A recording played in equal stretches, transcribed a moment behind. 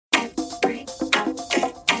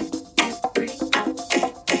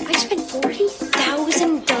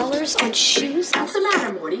And shoes? What's the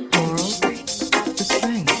matter, Morty? Oral restraint.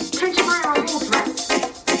 Can't you buy our whole dress?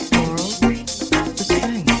 Oral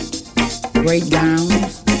restraint. Great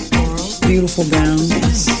gowns. Oral. Beautiful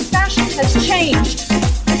gowns. Fashion has changed.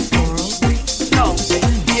 Oral. No,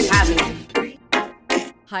 it hasn't.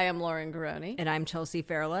 Hi, I'm Lauren Garoni. And I'm Chelsea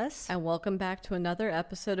Fairless. And welcome back to another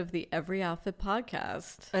episode of the Every Outfit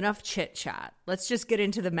Podcast. Enough chit chat. Let's just get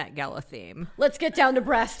into the Met Gala theme. Let's get down to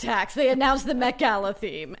brass tacks. They announced the Met Gala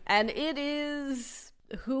theme, and it is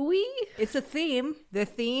hooey? It's a theme. The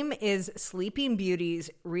theme is Sleeping Beauty's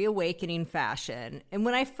reawakening fashion. And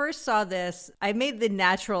when I first saw this, I made the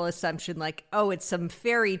natural assumption like, oh, it's some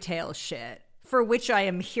fairy tale shit. For which I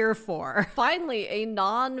am here for. Finally, a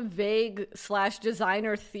non-vague /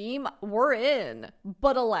 designer theme. We're in.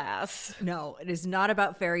 But alas. No, it is not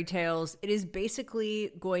about fairy tales. It is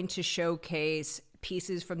basically going to showcase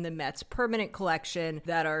pieces from the Met's permanent collection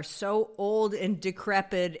that are so old and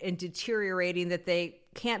decrepit and deteriorating that they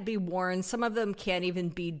can't be worn. Some of them can't even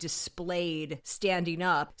be displayed standing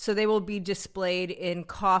up. So they will be displayed in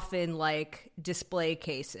coffin-like display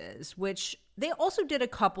cases, which they also did a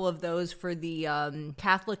couple of those for the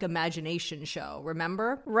Catholic Imagination show,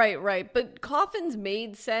 remember? Right. But coffins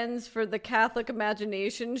made sense for the Catholic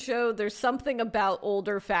Imagination show. There's something about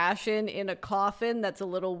older fashion in a coffin that's a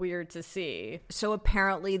little weird to see. So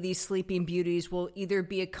apparently these Sleeping Beauties will either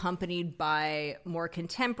be accompanied by more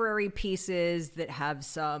contemporary pieces that have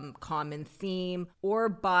some common theme, or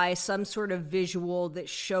by some sort of visual that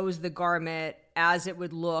shows the garment as it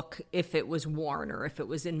would look if it was worn, or if it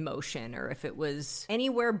was in motion, or if it was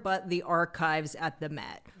anywhere but the archives at the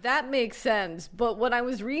Met. That makes sense. But when I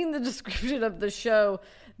was reading the description of the show,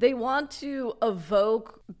 they want to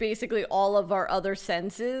evoke basically all of our other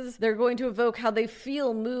senses. They're going to evoke how they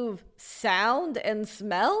feel, move, sound, and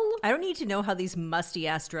smell. I don't need to know how these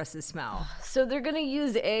musty-ass dresses smell. So they're going to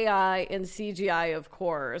use AI and CGI, of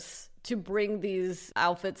course, to bring these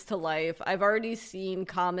outfits to life. I've already seen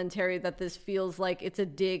commentary that this feels like it's a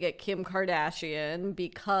dig at Kim Kardashian,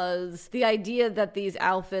 because the idea that these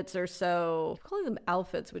outfits are so, I'm calling them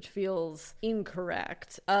outfits, which feels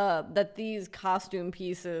incorrect, that these costume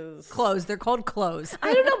pieces... Clothes, they're called clothes.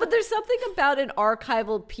 I don't know, but there's something about an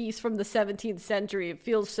archival piece from the 17th century. It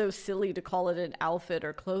feels so silly to call it an outfit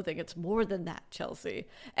or clothing. It's more than that, Chelsea.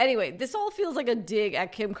 Anyway, this all feels like a dig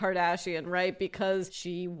at Kim Kardashian, right? Because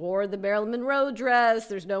she wore the Marilyn Monroe dress.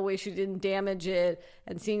 There's no way she didn't damage it.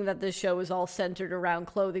 And seeing that this show is all centered around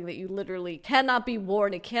clothing that you literally cannot be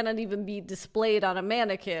worn, it cannot even be displayed on a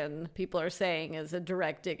mannequin, people are saying is a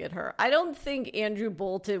direct dig at her. I don't think Andrew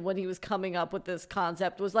Bolton, when he was coming up with this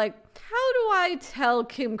concept, was like, how do I tell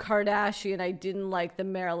Kim Kardashian I didn't like the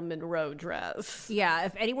Marilyn Monroe dress? Yeah,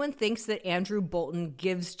 if anyone thinks that Andrew Bolton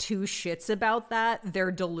gives two shits about that,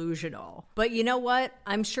 they're delusional. But you know what?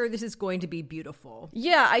 I'm sure this is going to be beautiful.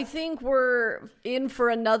 Yeah, I think we're in for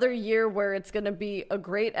another year where it's going to be a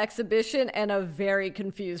great exhibition and a very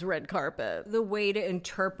confused red carpet. The way to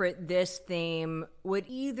interpret this theme would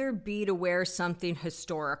either be to wear something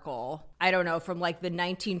historical, I don't know, from like the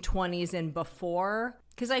 1920s and before,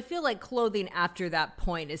 because I feel like clothing after that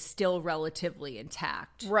point is still relatively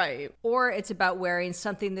intact. Right. Or it's about wearing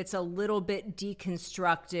something that's a little bit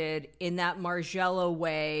deconstructed in that Margiela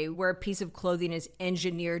way, where a piece of clothing is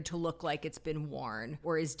engineered to look like it's been worn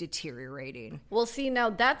or is deteriorating. Well, see,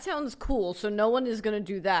 now that sounds cool. So no one is going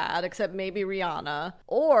to do that except maybe Rihanna.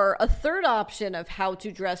 Or a third option of how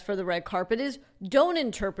to dress for the red carpet is don't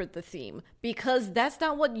interpret the theme, because that's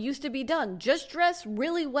not what used to be done. Just dress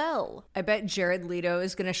really well. I bet Jared Leto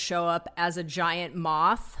is going to show up as a giant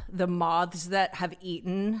moth, the moths that have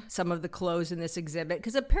eaten some of the clothes in this exhibit,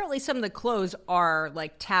 because apparently some of the clothes are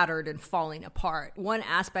like tattered and falling apart. One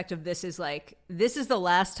aspect of this is like, this is the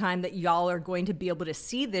last time that y'all are going to be able to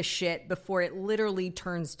see this shit before it literally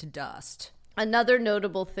turns to dust. Another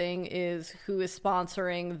notable thing is who is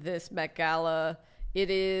sponsoring this Met Gala. It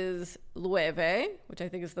is Loewe, which I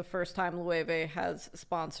think is the first time Loewe has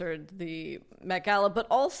sponsored the Met Gala, but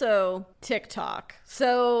also TikTok.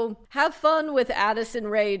 So have fun with Addison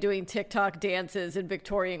Rae doing TikTok dances in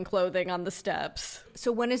Victorian clothing on the steps.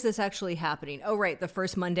 So when is this actually happening? Oh, right, the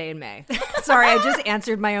first Monday in May. Sorry, I just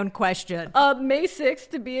answered my own question. May 6th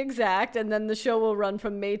to be exact, and then the show will run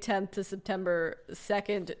from May 10th to September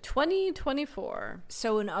 2nd, 2024.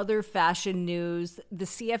 So in other fashion news, the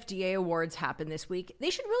CFDA Awards happened this week. They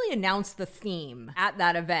should really announce announce the theme at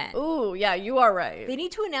that event. Ooh, yeah, you are right. They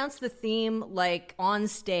need to announce the theme like on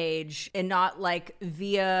stage and not like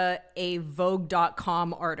via a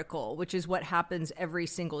Vogue.com article, which is what happens every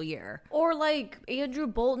single year. Or like Andrew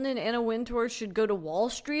Bolton and Anna Wintour should go to Wall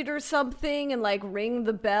Street or something and like ring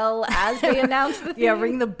the bell as they announce the theme. Yeah,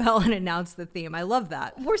 ring the bell and announce the theme. I love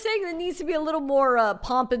that. We're saying there needs to be a little more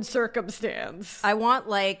pomp and circumstance. I want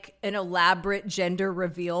like an elaborate gender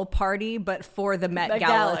reveal party, but for the Met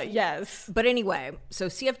Gala. Yes. But anyway, so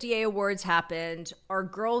CFDA Awards happened. Our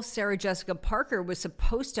girl Sarah Jessica Parker was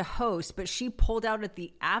supposed to host, but she pulled out at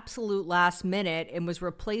the absolute last minute and was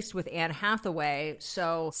replaced with Anne Hathaway.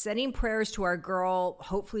 So sending prayers to our girl.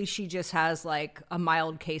 Hopefully she just has like a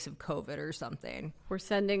mild case of COVID or something. We're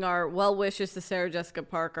sending our well wishes to Sarah Jessica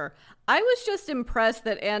Parker. I was just impressed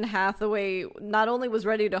that Anne Hathaway not only was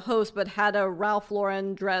ready to host, but had a Ralph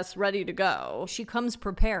Lauren dress ready to go. She comes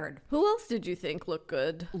prepared. Who else did you think looked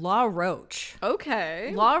good? La Roche.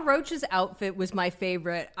 Okay. La Roche's outfit was my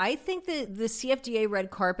favorite. I think that the CFDA red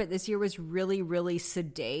carpet this year was really, really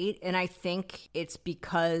sedate. And I think it's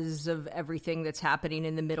because of everything that's happening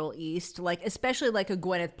in the Middle East, like especially like a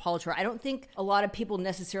Gwyneth Paltrow. I don't think a lot of people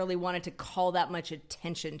necessarily wanted to call that much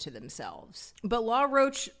attention to themselves. But La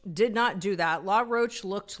Roche did not do that. La Roche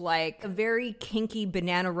looked like a very kinky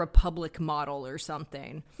Banana Republic model or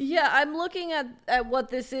something. Yeah, I'm looking at what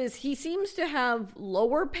this is. He seems to have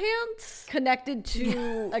lower pants connected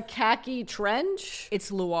to a khaki trench.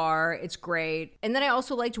 It's Loire. It's great. And then I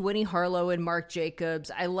also liked Winnie Harlow and Marc Jacobs.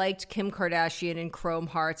 I liked Kim Kardashian in Chrome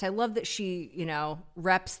Hearts. I love that she,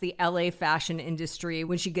 reps the LA fashion industry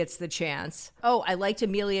when she gets the chance. Oh, I liked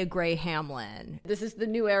Amelia Gray Hamlin. This is the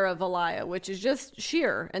new era of Alaya, which is just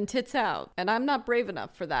sheer and tits out. And I'm not brave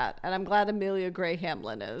enough for that. And I'm glad Amelia Gray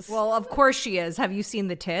Hamlin is. Well, of course she is. Have you seen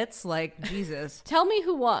the tits? Like, Jesus. Tell me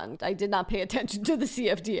who won. I did not pay attention to the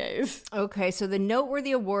CFDAs. Okay, so the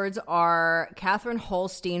noteworthy awards are Catherine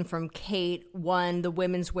Holstein from Kate won the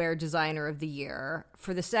Women's Wear Designer of the Year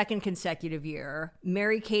for the second consecutive year.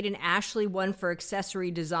 Mary-Kate and Ashley won for accessory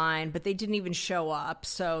design, but they didn't even show up,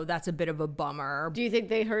 so that's a bit of a bummer. Do you think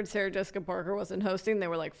they heard Sarah Jessica Parker wasn't hosting? They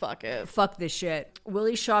were like, fuck it. Fuck this shit.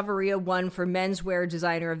 Willie Chavaria won for Menswear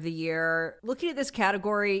Designer of the Year. Looking at this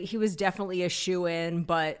category, he was definitely a shoo-in,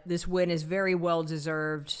 but this win is very well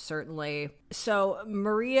deserved, certainly. So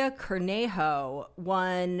Maria Cornejo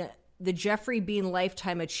won the Jeffrey Bean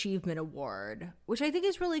Lifetime Achievement Award, which I think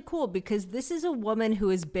is really cool because this is a woman who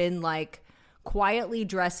has been like quietly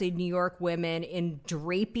dressing New York women in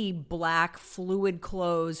drapey black fluid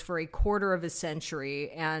clothes for a quarter of a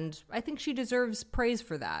century, and I think she deserves praise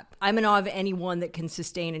for that. I'm in awe of anyone that can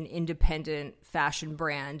sustain an independent fashion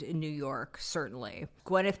brand in New York, certainly.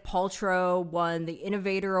 Gwyneth Paltrow won the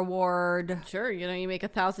Innovator Award. Sure, you make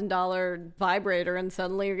 $1,000 vibrator and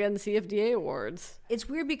suddenly you're getting CFDA awards. It's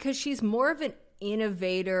weird because she's more of an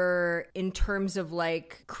innovator in terms of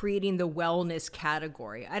like creating the wellness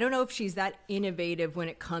category. I don't know if she's that innovative when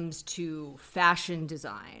it comes to fashion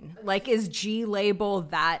design. Like, is G Label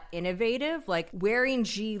that innovative? Like, wearing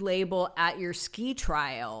G Label at your ski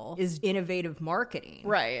trial is innovative marketing.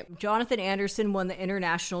 Right. Jonathan Anderson won the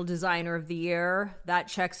International Designer of the Year. That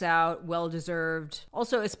checks out. Well deserved.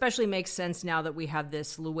 Also, especially makes sense now that we have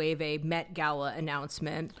this Loewe Met Gala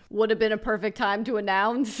announcement. Would have been a perfect time to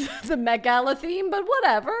announce the Met Gala theme, but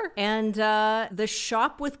whatever. And the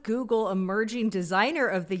Shop with Google Emerging Designer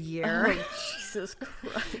of the Year. Oh, Jesus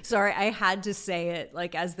Christ. Sorry, I had to say it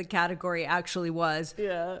like as the category actually was.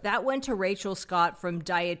 Yeah. That went to Rachel Scott from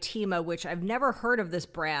Diatima, which I've never heard of this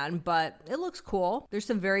brand, but it looks cool. There's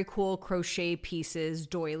some very cool crochet pieces,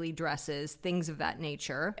 doily dresses, things of that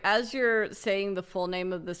nature. As you're saying the full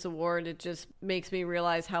name of this award, it just makes me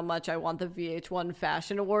realize how much I want the VH1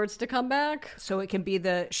 Fashion Awards to come back. So it can be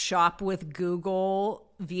the Shop with Google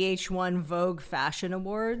VH1 Vogue Fashion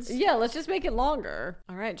Awards. Yeah, let's just make it longer.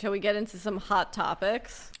 All right, shall we get into some hot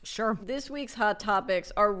topics? Sure. This week's hot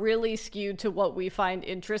topics are really skewed to what we find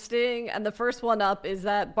interesting. And the first one up is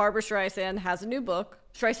that Barbra Streisand has a new book.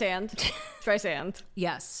 Streisand.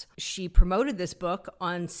 Yes. She promoted this book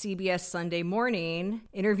on CBS Sunday Morning,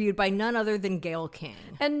 interviewed by none other than Gayle King.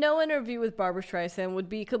 And no interview with Barbra Streisand would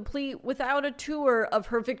be complete without a tour of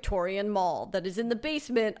her Victorian mall that is in the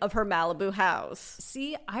basement of her Malibu house.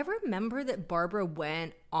 See, I remember that Barbara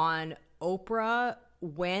went on Oprah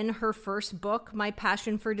when her first book, My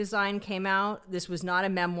Passion for Design, came out. This was not a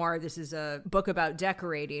memoir. This is a book about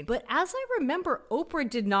decorating. But as I remember, Oprah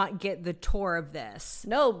did not get the tour of this.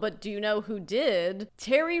 No, but do you know who did?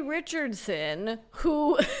 Terry Richardson,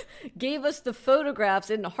 who gave us the photographs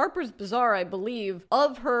in Harper's Bazaar, I believe,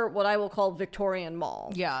 of her, what I will call Victorian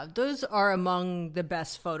Mall. Yeah, those are among the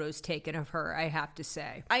best photos taken of her, I have to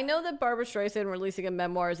say. I know that Barbra Streisand releasing a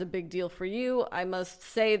memoir is a big deal for you. I must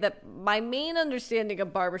say that my main understanding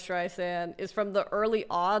of Barbra Streisand is from the early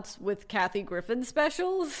aughts with Kathy Griffin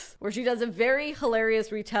specials, where she does a very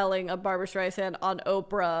hilarious retelling of Barbra Streisand on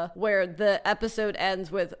Oprah, where the episode ends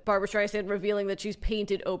with Barbra Streisand revealing that she's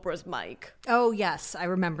painted Oprah's mic. Oh, yes, I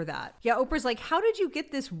remember that. Yeah, Oprah's like, how did you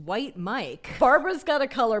get this white mic? Barbara's got a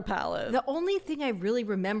color palette. The only thing I really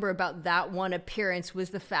remember about that one appearance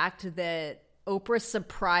was the fact that Oprah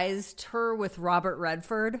surprised her with Robert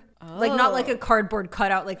Redford. Oh. Like, not like a cardboard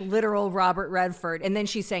cutout, like literal Robert Redford. And then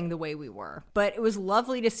she sang The Way We Were. But it was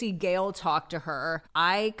lovely to see Gail talk to her.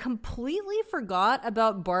 I completely forgot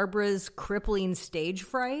about Barbara's crippling stage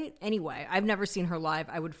fright. Anyway, I've never seen her live.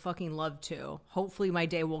 I would fucking love to. Hopefully my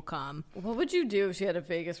day will come. What would you do if she had a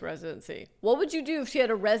Vegas residency? What would you do if she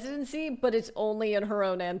had a residency, but it's only in her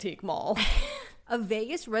own antique mall? A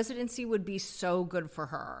Vegas residency would be so good for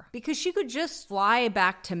her because she could just fly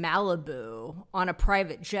back to Malibu on a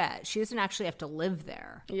private jet. She doesn't actually have to live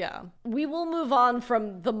there. Yeah. We will move on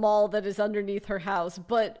from the mall that is underneath her house,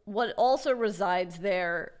 but what also resides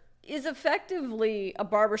there is effectively a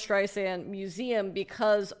Barbra Streisand museum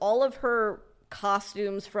because all of her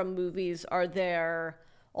costumes from movies are there.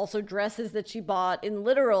 Also, dresses that she bought in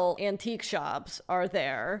literal antique shops are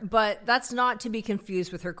there. But that's not to be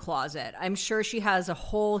confused with her closet. I'm sure she has a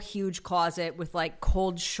whole huge closet with like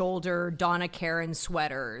cold shoulder Donna Karan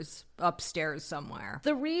sweaters upstairs somewhere.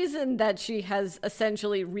 The reason that she has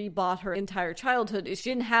essentially rebought her entire childhood is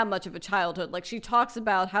she didn't have much of a childhood. Like, she talks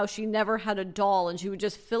about how she never had a doll and she would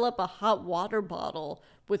just fill up a hot water bottle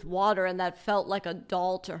with water, and that felt like a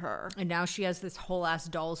doll to her. And now she has this whole ass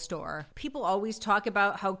doll store. People always talk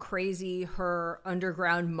about how crazy her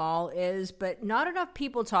underground mall is, but not enough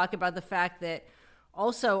people talk about the fact that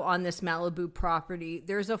also on this Malibu property,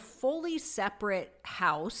 there's a fully separate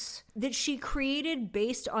house that she created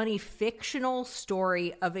based on a fictional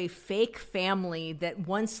story of a fake family that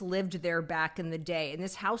once lived there back in the day. And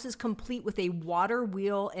this house is complete with a water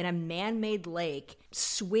wheel and a man-made lake,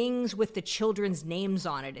 swings with the children's names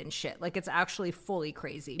on it and shit. Like, it's actually fully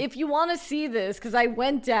crazy. If you want to see this, because I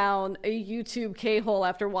went down a YouTube K-hole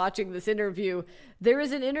after watching this interview, there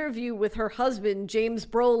is an interview with her husband, James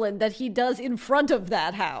Brolin, that he does in front of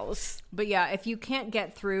that house. But yeah, if you can't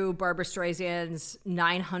get through Barbra Streisand's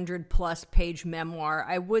 900-plus page memoir,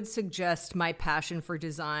 I would suggest My Passion for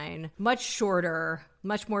Design. Much shorter,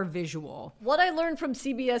 much more visual. What I learned from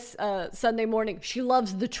CBS Sunday Morning, she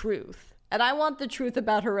loves the truth. And I want the truth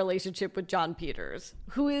about her relationship with John Peters,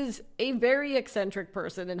 who is a very eccentric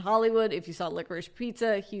person in Hollywood. If you saw Licorice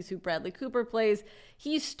Pizza, he's who Bradley Cooper plays.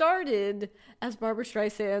 He started as Barbra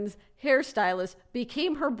Streisand's hairstylist,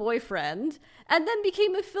 became her boyfriend, and then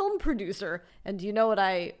became a film producer. And do you know what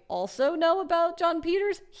I also know about John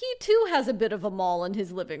Peters? He too has a bit of a mall in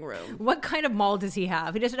his living room. What kind of mall does he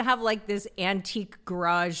have? He doesn't have like this antique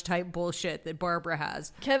garage type bullshit that Barbra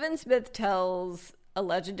has. Kevin Smith tells a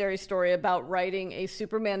legendary story about writing a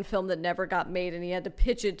Superman film that never got made, and he had to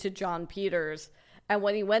pitch it to John Peters. And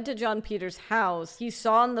when he went to John Peters' house, he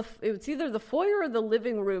saw in it was either the foyer or the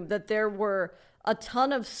living room that there were a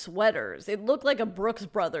ton of sweaters. It looked like a Brooks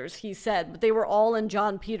Brothers, he said, but they were all in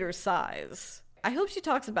John Peters' size. I hope she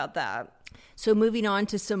talks about that. So moving on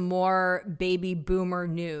to some more baby boomer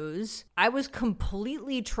news. I was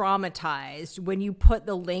completely traumatized when you put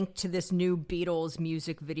the link to this new Beatles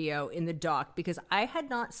music video in the doc because I had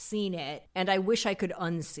not seen it and I wish I could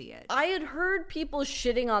unsee it. I had heard people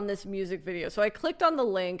shitting on this music video. So I clicked on the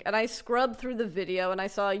link and I scrubbed through the video and I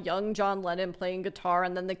saw young John Lennon playing guitar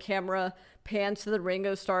and then the camera pans to the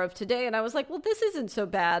Ringo Starr of today. And I was like, well, this isn't so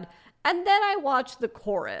bad. And then I watched the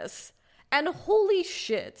chorus. And holy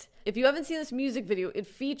shit, if you haven't seen this music video, it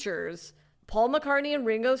features Paul McCartney and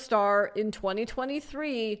Ringo Starr in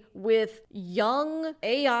 2023 with young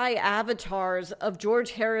AI avatars of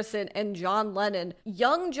George Harrison and John Lennon.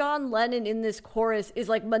 Young John Lennon in this chorus is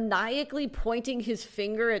like maniacally pointing his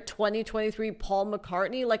finger at 2023 Paul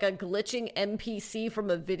McCartney like a glitching NPC from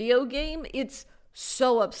a video game. It's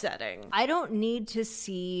so upsetting. I don't need to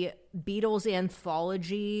see Beatles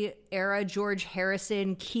anthology era George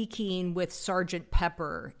Harrison kikiing with Sgt.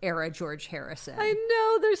 Pepper era George Harrison. I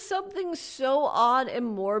know, there's something so odd and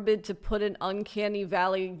morbid to put an Uncanny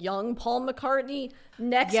Valley young Paul McCartney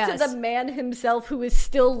next to the man himself who is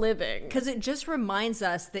still living. Because it just reminds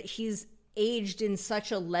us that he's aged in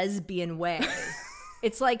such a lesbian way.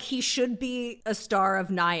 It's like he should be a star of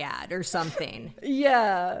Naiad or something.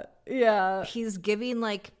 Yeah. He's giving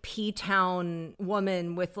like P-Town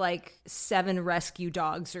woman with like 7 rescue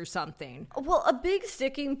dogs or something. Well, a big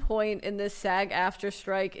sticking point in this SAG-AFTRA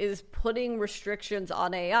strike is putting restrictions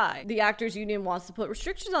on AI. The Actors Union wants to put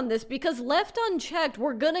restrictions on this because left unchecked,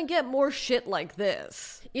 we're gonna get more shit like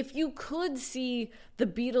this. If you could see the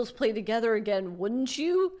Beatles play together again, wouldn't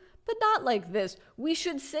you? But not like this. We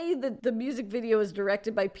should say that the music video is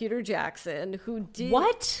directed by Peter Jackson, who did...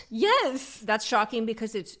 What? Yes! That's shocking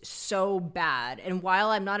because it's so bad. And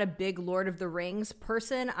while I'm not a big Lord of the Rings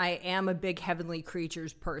person, I am a big Heavenly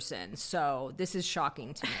Creatures person. So this is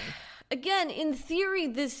shocking to me. Again, in theory,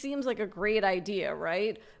 this seems like a great idea,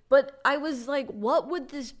 right? But I was like, what would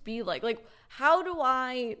this be like? Like, how do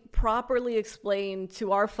I properly explain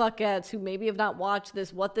to our fuckettes who maybe have not watched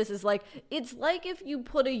this what this is like? It's like if you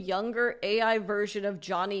put a younger AI version of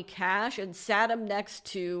Johnny Cash and sat him next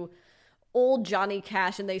to old Johnny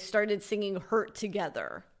Cash and they started singing Hurt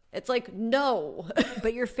together. It's like, no.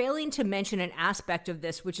 But you're failing to mention an aspect of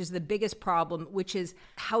this, which is the biggest problem, which is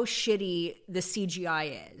how shitty the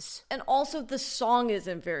CGI is. And also the song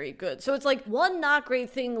isn't very good. So it's like one not great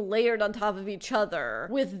thing layered on top of each other,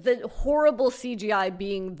 with the horrible CGI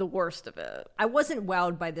being the worst of it. I wasn't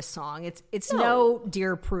wowed by the song. It's no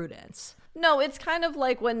Dear Prudence. No, it's kind of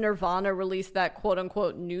like when Nirvana released that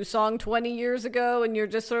quote-unquote new song 20 years ago, and you're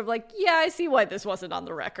just sort of like, yeah, I see why this wasn't on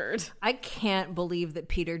the record. I can't believe that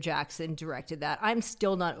Peter Jackson directed that. I'm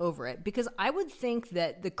still not over it, because I would think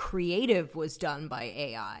that the creative was done by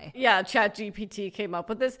AI. Yeah, ChatGPT came up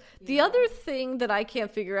with this. The other thing that I can't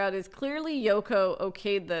figure out is clearly Yoko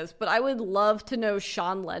okayed this, but I would love to know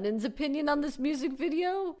Sean Lennon's opinion on this music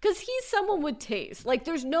video, because he's someone with taste. Like,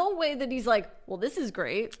 there's no way that he's like, well, this is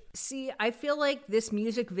great. See, I feel like this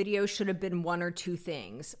music video should have been one or two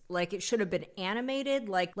things. Like, it should have been animated.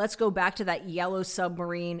 Like, let's go back to that Yellow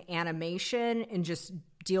Submarine animation and just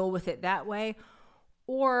deal with it that way.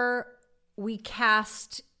 Or we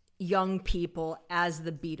cast young people as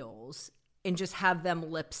the Beatles and just have them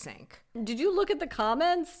lip sync. Did you look at the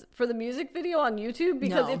comments for the music video on YouTube?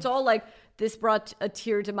 Because No. It's all like, this brought a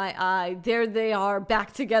tear to my eye. There they are,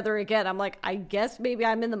 back together again. I'm like, I guess maybe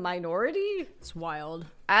I'm in the minority? It's wild.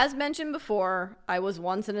 As mentioned before, I was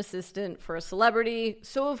once an assistant for a celebrity,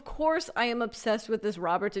 so of course I am obsessed with this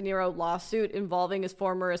Robert De Niro lawsuit involving his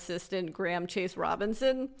former assistant, Graham Chase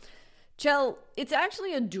Robinson. Chell, it's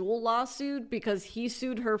actually a dual lawsuit because he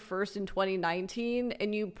sued her first in 2019,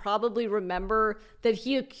 and you probably remember that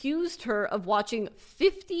he accused her of watching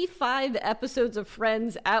 55 episodes of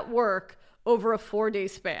Friends at work over a 4-day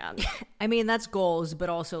span. I mean, that's goals, but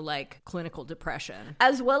also like clinical depression.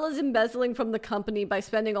 As well as embezzling from the company by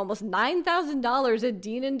spending almost $9,000 at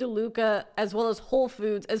Dean and DeLuca, as well as Whole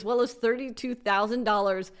Foods, as well as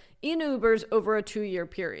 $32,000 in Ubers over a 2-year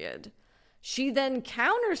period. She then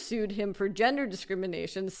countersued him for gender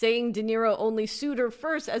discrimination, saying De Niro only sued her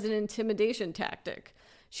first as an intimidation tactic.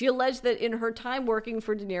 She alleged that in her time working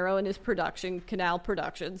for De Niro and his production, Canal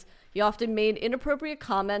Productions, he often made inappropriate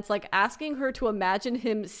comments like asking her to imagine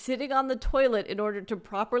him sitting on the toilet in order to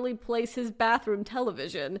properly place his bathroom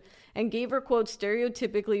television, and gave her, quote,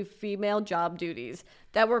 stereotypically female job duties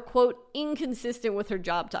that were, quote, inconsistent with her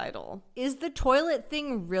job title. Is the toilet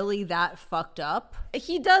thing really that fucked up?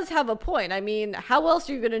 He does have a point. I mean, how else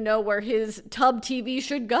are you going to know where his tub TV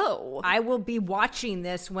should go? I will be watching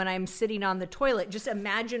this when I'm sitting on the toilet. Just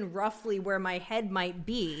imagine roughly where my head might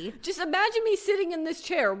be. Just imagine me sitting in this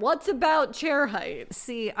chair. What's about chair height?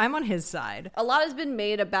 See, I'm on his side. A lot has been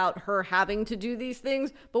made about her having to do these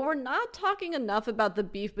things, but we're not talking enough about the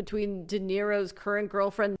beef between De Niro's current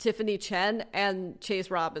girlfriend, Tiffany Chen, and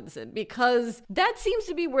Chase Robinson, because that seems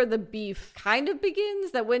to be where the beef kind of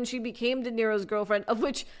begins, that when she became De Niro's girlfriend, of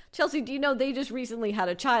which, Chelsea, do you know they just recently had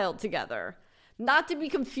a child together? Not to be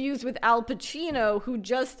confused with Al Pacino, who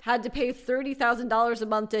just had to pay $30,000 a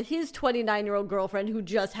month to his 29-year-old girlfriend who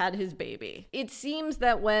just had his baby. It seems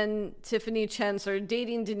that when Tiffany Chen started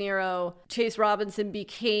dating De Niro, Chase Robinson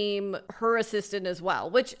became her assistant as well,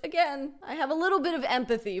 which, again, I have a little bit of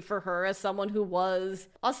empathy for her as someone who was...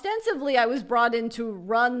 Ostensibly, I was brought in to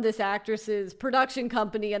run this actress's production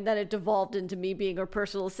company, and then it devolved into me being her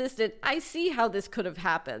personal assistant. I see how this could have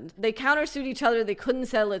happened. They countersued each other, they couldn't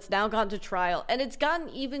settle, it's now gone to trial. And it's gotten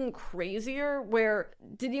even crazier where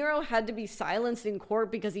De Niro had to be silenced in court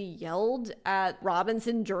because he yelled at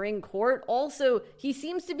Robinson during court. Also, he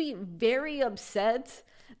seems to be very upset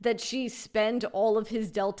that she spent all of his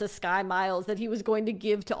Delta Sky miles that he was going to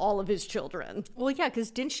give to all of his children. Well, yeah, because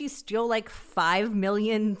didn't she steal like 5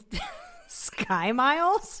 million Sky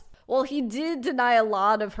miles? Well, he did deny a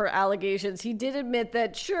lot of her allegations. He did admit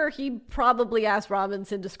that, sure, he probably asked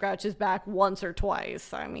Robinson to scratch his back once or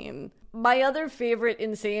twice. I mean, my other favorite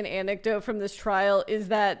insane anecdote from this trial is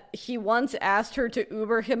that he once asked her to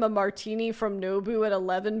Uber him a martini from Nobu at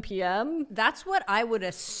 11 p.m. That's what I would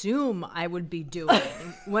assume I would be doing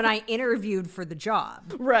when I interviewed for the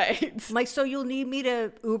job. Right. Like, so you'll need me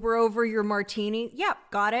to Uber over your martini? Yep,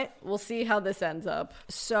 got it. We'll see how this ends up.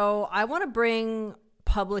 So I want to bring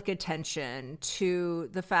public attention to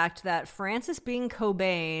the fact that Frances Bean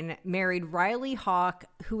Cobain married Riley Hawk,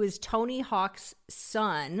 who is Tony Hawk's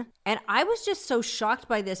son. And I was just so shocked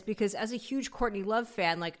by this because as a huge Courtney Love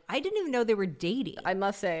fan, like, I didn't even know they were dating. I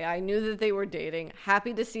must say, I knew that they were dating.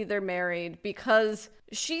 Happy to see they're married because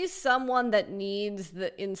she's someone that needs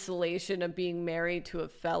the insulation of being married to a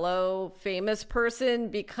fellow famous person,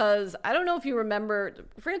 because I don't know if you remember,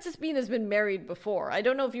 Frances Bean has been married before. I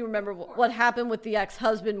don't know if you remember what happened with the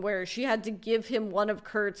ex-husband where she had to give him one of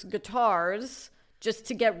Kurt's guitars just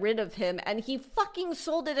to get rid of him, and he fucking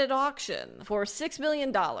sold it at auction for $6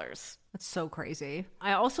 million. That's so crazy.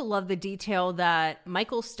 I also love the detail that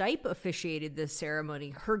Michael Stipe officiated this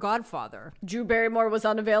ceremony, her godfather. Drew Barrymore was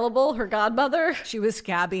unavailable, her godmother. She was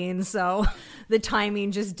scabbing, so the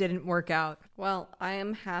timing just didn't work out. Well, I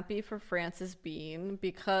am happy for Frances Bean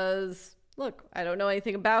because, look, I don't know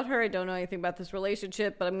anything about her. I don't know anything about this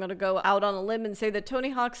relationship, but I'm going to go out on a limb and say that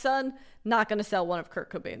Tony Hawk's son, not going to sell one of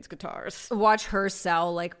Kurt Cobain's guitars. Watch her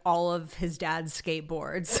sell, like, all of his dad's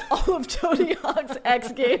skateboards. All of Tony Hawk's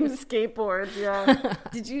X Games skateboards, yeah.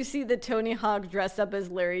 Did you see that Tony Hawk dressed up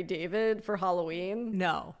as Larry David for Halloween?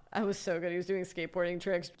 No. I was so good. He was doing skateboarding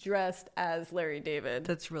tricks dressed as Larry David.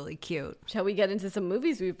 That's really cute. Shall we get into some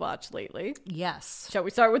movies we've watched lately? Yes. Shall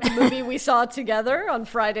we start with the movie we saw together on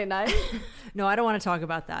Friday night? No, I don't want to talk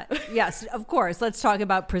about that. Yes, of course. Let's talk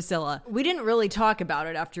about Priscilla. We didn't really talk about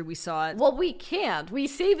it after we saw it. Well, we can't. We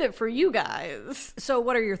save it for you guys. So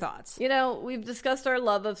what are your thoughts? You know, we've discussed our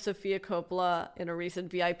love of Sofia Coppola in a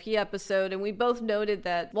recent VIP episode, and we both noted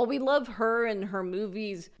that while we love her and her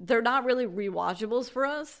movies, they're not really rewatchables for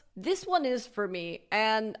us. This one is for me,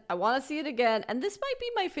 and I want to see it again, and this might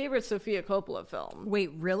be my favorite Sofia Coppola film.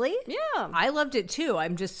 Wait, really? Yeah. I loved it too.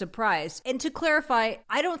 I'm just surprised. And to clarify,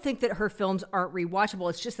 I don't think that her films aren't rewatchable.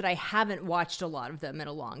 It's just that I haven't watched a lot of them in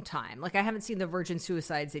a long time. Like, I haven't seen The Virgin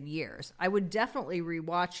Suicides in years. I would definitely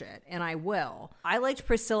rewatch it, and I will. I liked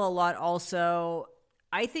Priscilla a lot also.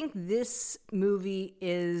 I think this movie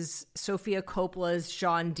is Sofia Coppola's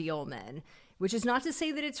Jean Dielman, which is not to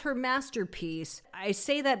say that it's her masterpiece. I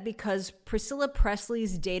say that because Priscilla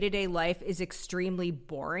Presley's day-to-day life is extremely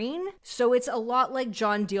boring. So it's a lot like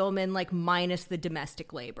John Dielman, like minus the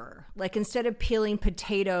domestic labor. Like instead of peeling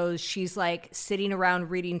potatoes, she's like sitting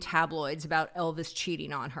around reading tabloids about Elvis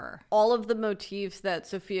cheating on her. All of the motifs that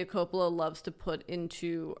Sofia Coppola loves to put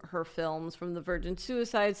into her films, from The Virgin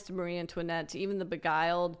Suicides to Marie Antoinette to even The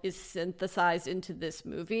Beguiled, is synthesized into this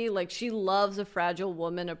movie. Like, she loves a fragile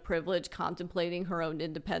woman of privilege contemplating her own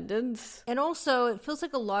independence. And also, it feels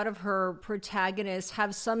like a lot of her protagonists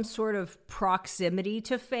have some sort of proximity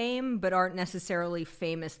to fame, but aren't necessarily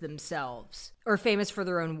famous themselves, or famous for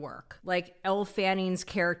their own work. Like Elle Fanning's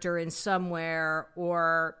character in Somewhere,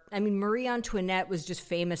 or, I mean, Marie Antoinette was just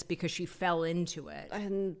famous because she fell into it.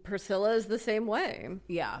 And Priscilla is the same way.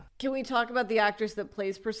 Yeah. Can we talk about the actress that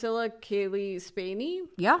plays Priscilla, Kaylee Spaney?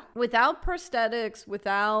 Yeah. Without prosthetics,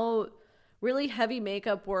 without really heavy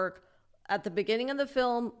makeup work, at the beginning of the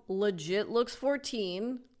film, legit looks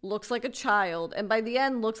 14, looks like a child, and by the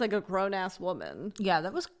end looks like a grown-ass woman. Yeah,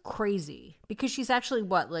 that was crazy. Because she's actually,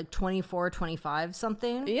 what, like 24, 25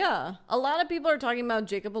 something? Yeah. A lot of people are talking about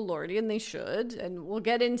Jacob Elordi, and they should. And we'll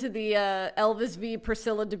get into the Elvis v.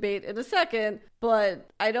 Priscilla debate in a second. But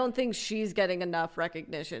I don't think she's getting enough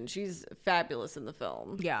recognition. She's fabulous in the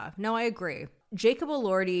film. Yeah, no, I agree. Jacob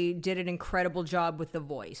Elordi did an incredible job with the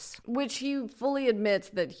voice. Which he fully admits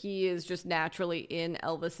that he is just naturally in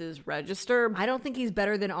Elvis's register. I don't think he's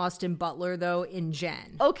better than Austin Butler, though, in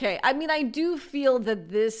Jen. Okay, I mean, I do feel that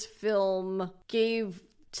this film gave,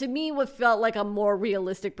 to me, what felt like a more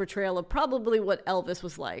realistic portrayal of probably what Elvis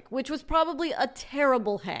was like, which was probably a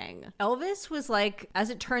terrible hang. Elvis was like, as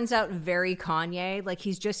it turns out, very Kanye. Like,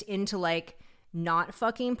 he's just into, like, not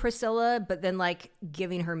fucking Priscilla, but then like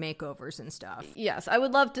giving her makeovers and stuff. Yes, I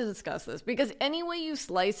would love to discuss this because any way you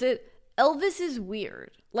slice it, Elvis is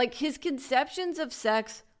weird. Like, his conceptions of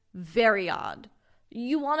sex, very odd.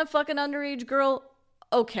 You want to fuck an underage girl?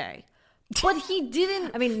 Okay. But he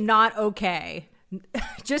didn't. I mean, not okay.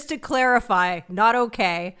 Just to clarify, not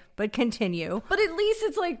okay, but continue. But at least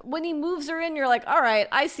it's like when he moves her in, you're like, all right,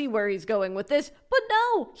 I see where he's going with this. But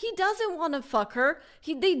no, he doesn't want to fuck her.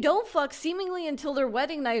 They don't fuck seemingly until their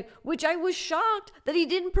wedding night, which I was shocked that he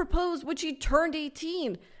didn't propose when she turned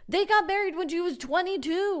 18. They got married when she was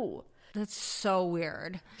 22. That's so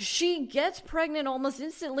weird. She gets pregnant almost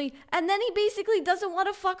instantly, and then he basically doesn't want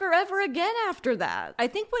to fuck her ever again after that. I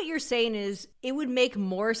think what you're saying is it would make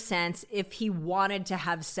more sense if he wanted to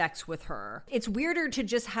have sex with her. It's weirder to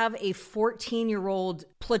just have a 14-year-old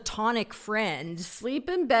platonic friend Sleep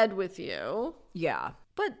in bed with you. Yeah.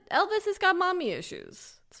 But Elvis has got mommy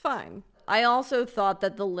issues. It's fine. I also thought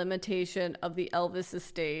that the limitation of the Elvis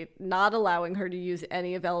estate, not allowing her to use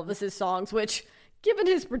any of Elvis's songs, which, given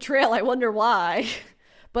his portrayal, I wonder why.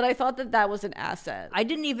 But I thought that was an asset. I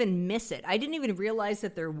didn't even miss it. I didn't even realize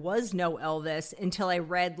that there was no Elvis until I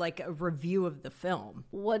read like a review of the film.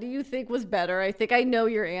 What do you think was better? I think I know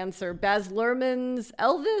your answer. Baz Luhrmann's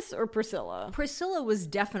Elvis or Priscilla? Priscilla was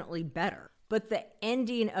definitely better. But the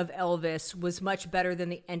ending of Elvis was much better than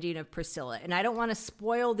the ending of Priscilla. And I don't want to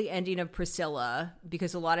spoil the ending of Priscilla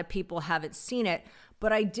because a lot of people haven't seen it.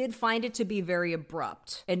 But I did find it to be very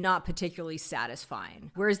abrupt and not particularly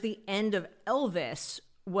satisfying. Whereas the end of Elvis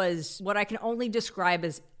was what I can only describe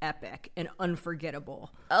as epic and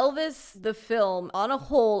unforgettable. Elvis, the film, on a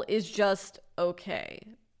whole, is just okay.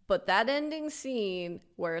 But that ending scene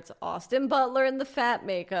where it's Austin Butler in the fat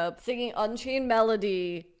makeup singing Unchained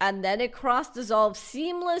Melody, and then it cross-dissolves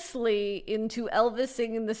seamlessly into Elvis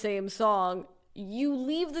singing the same song, you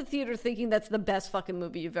leave the theater thinking that's the best fucking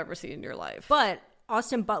movie you've ever seen in your life. But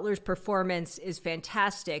Austin Butler's performance is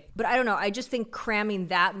fantastic. But I don't know, I just think cramming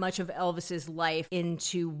that much of Elvis's life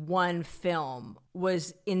into one film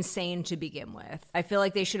was insane to begin with. I feel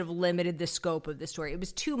like they should have limited the scope of the story. It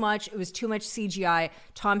was too much. It was too much CGI.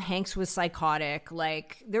 Tom Hanks was psychotic.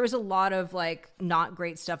 Like, there was a lot of like not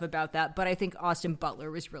great stuff about that, but I think Austin Butler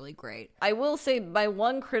was really great. I will say my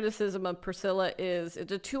one criticism of Priscilla is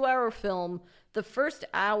it's a 2-hour film. The first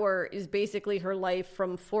hour is basically her life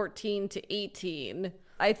from 14 to 18.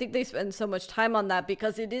 I think they spend so much time on that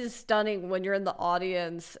because it is stunning when you're in the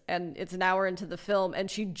audience and it's an hour into the film and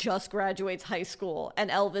she just graduates high school and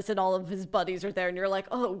Elvis and all of his buddies are there and you're like,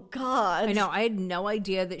 oh God. I know. I had no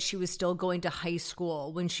idea that she was still going to high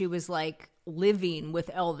school when she was like living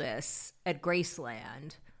with Elvis at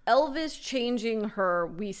Graceland. Elvis changing her,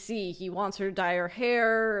 we see. He wants her to dye her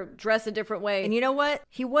hair, dress a different way. And you know what?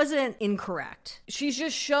 He wasn't incorrect. She's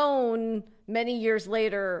just shown many years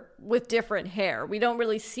later with different hair. We don't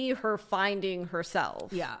really see her finding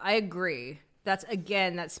herself. Yeah, I agree. That's,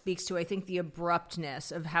 again, that speaks to, I think, the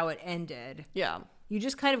abruptness of how it ended. Yeah. You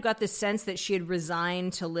just kind of got the sense that she had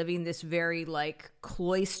resigned to living this very, like,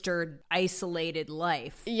 cloistered, isolated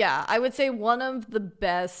life. Yeah, I would say one of the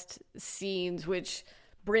best scenes, which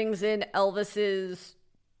brings in Elvis's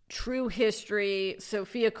true history,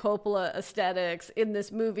 Sofia Coppola aesthetics in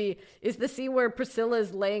this movie, is the scene where Priscilla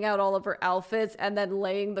is laying out all of her outfits and then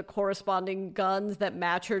laying the corresponding guns that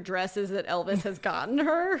match her dresses that Elvis has gotten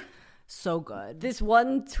her. So good. This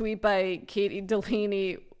one tweet by Katie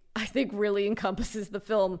Delaney, I think, really encompasses the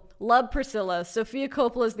film. Love Priscilla. Sofia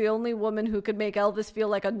Coppola is the only woman who could make Elvis feel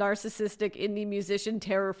like a narcissistic indie musician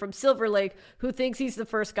terror from Silver Lake who thinks he's the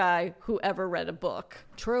first guy who ever read a book.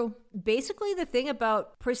 True. Basically, the thing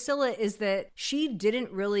about Priscilla is that she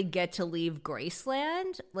didn't really get to leave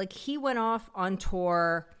Graceland. Like, he went off on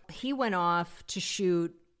tour. He went off to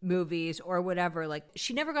shoot movies or whatever. Like,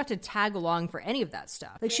 she never got to tag along for any of that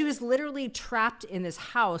stuff. Like, she was literally trapped in this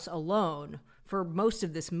house alone for most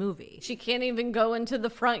of this movie. She can't even go into the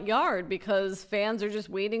front yard because fans are just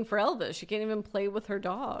waiting for Elvis. She can't even play with her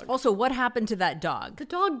dog. Also, what happened to that dog? The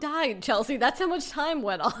dog died, Chelsea. That's how much time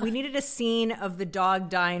went on. We needed a scene of the dog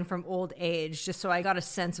dying from old age just so I got a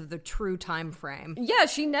sense of the true time frame. Yeah,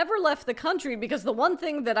 she never left the country because the one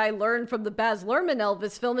thing that I learned from the Baz Luhrmann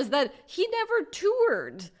Elvis film is that he never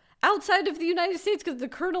toured outside of the United States because the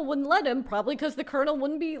Colonel wouldn't let him, probably because the Colonel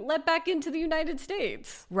wouldn't be let back into the United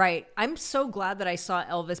States. Right. I'm so glad that I saw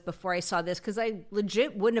Elvis before I saw this because I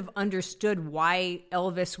legit wouldn't have understood why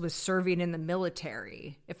Elvis was serving in the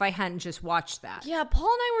military if I hadn't just watched that. Yeah, Paul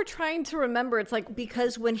and I were trying to remember. It's like,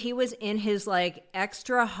 because when he was in his like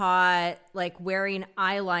extra hot, like wearing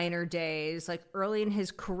eyeliner days, like early in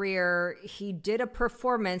his career, he did a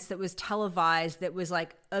performance that was televised that was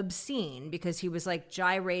like obscene because he was like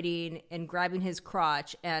gyrating and grabbing his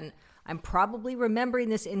crotch, and I'm probably remembering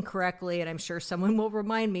this incorrectly, and I'm sure someone will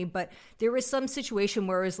remind me, but there was some situation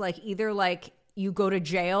where it was like either like you go to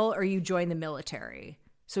jail or you join the military.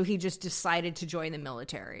 So he just decided to join the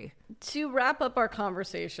military. To wrap up our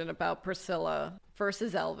conversation about Priscilla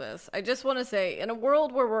versus Elvis, I just want to say, in a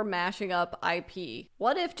world where we're mashing up IP,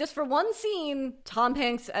 what if just for one scene, Tom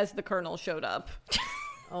Hanks as the Colonel showed up?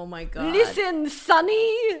 Oh my God. Listen,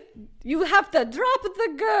 Sonny, you have to drop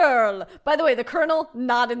the girl. By the way, the Colonel,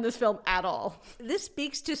 not in this film at all. This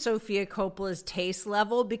speaks to Sofia Coppola's taste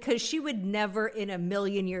level, because she would never in a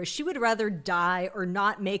million years, she would rather die or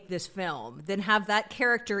not make this film than have that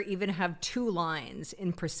character even have 2 lines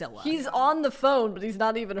in Priscilla. He's on the phone, but he's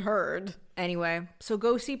not even heard. Anyway, so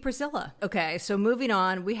go see Priscilla. Okay, so moving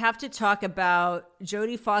on, we have to talk about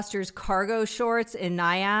Jodie Foster's cargo shorts in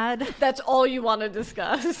Naiad. That's all you want to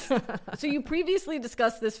discuss. So you previously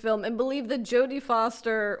discussed this film and believed that Jodie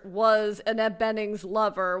Foster was Annette Bening's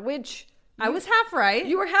lover, which... I was half right.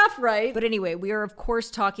 You were half right. But anyway, we are of course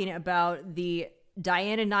talking about the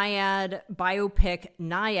Diana Nyad biopic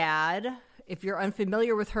Nyad. If you're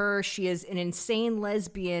unfamiliar with her, she is an insane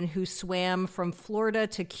lesbian who swam from Florida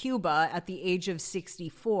to Cuba at the age of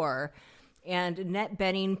 64. And Annette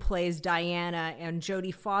Bening plays Diana, and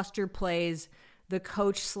Jodie Foster plays the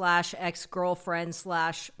coach / ex-girlfriend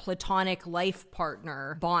 / platonic life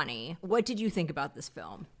partner, Bonnie. What did you think about this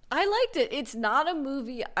film? I liked it. It's not a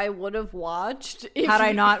movie I would have watched. Had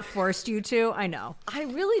I not forced you to? I know. I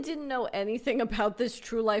really didn't know anything about this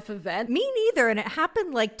true life event. Me neither, and it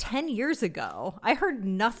happened like 10 years ago. I heard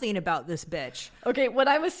nothing about this bitch. Okay, when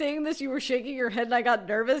I was saying this, you were shaking your head and I got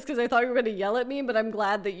nervous because I thought you were going to yell at me, but I'm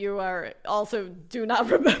glad that you are also do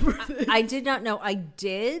not remember this. I did not know. I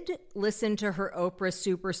did listen to her Oprah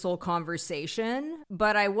Super Soul conversation,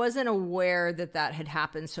 but I wasn't aware that that had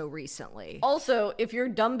happened so recently. Also, if you're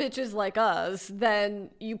dumb bitches like us, then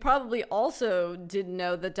you probably also didn't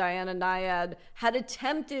know that Diana Nyad had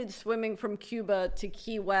attempted swimming from Cuba to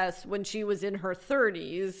Key West when she was in her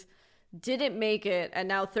 30s, didn't make it, and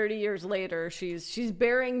now 30 years later she's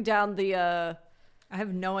bearing down the I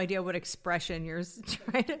have no idea what expression you're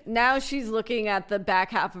trying to... Now she's looking at the back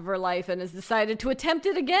half of her life and has decided to attempt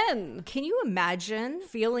it again. Can you imagine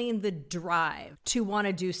feeling the drive to want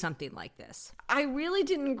to do something like this? I really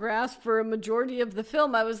didn't grasp for a majority of the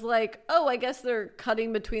film. I was like, oh, I guess they're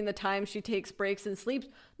cutting between the time she takes breaks and sleeps.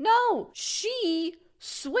 No, she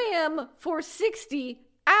swam for 60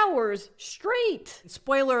 hours straight.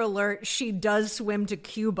 Spoiler alert, she does swim to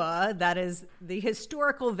Cuba. That is the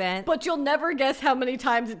historical event. But you'll never guess how many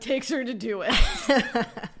times it takes her to do it.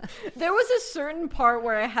 There was a certain part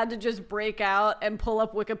where I had to just break out and pull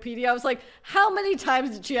up Wikipedia. I was like, how many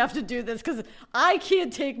times did she have to do this? Because I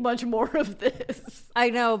can't take much more of this. I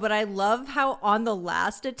know, but I love how on the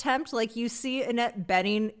last attempt, like you see Annette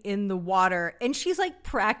Bening in the water and she's like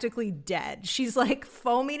practically dead. She's like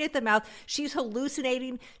foaming at the mouth. She's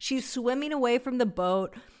hallucinating. She's swimming away from the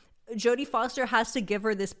boat. Jodie Foster has to give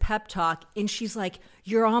her this pep talk, and she's like,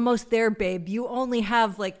 you're almost there, babe. You only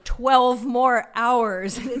have like 12 more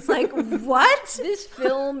hours. And it's like, what? This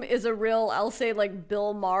film is a real, I'll say like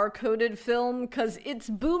Bill Maher coded film, because it's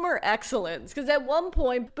boomer excellence. Because at one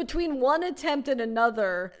point, between one attempt and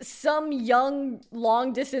another, some young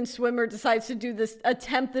long distance swimmer decides to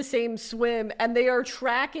attempt the same swim, and they are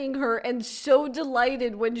tracking her and so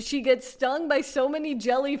delighted when she gets stung by so many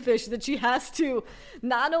jellyfish that she has to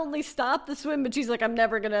not only stop the swim, but she's like, I'm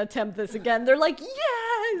never going to attempt this again. They're like,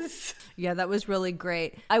 yes! Yeah, that was really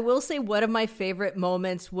great. I will say one of my favorite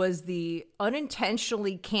moments was the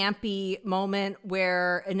unintentionally campy moment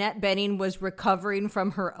where Annette Bening was recovering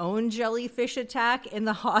from her own jellyfish attack in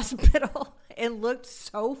the hospital. It looked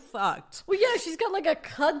so fucked. Well, yeah, she's got like a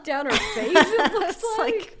cut down her face. It looks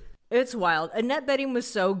like... It's wild. Annette Bening was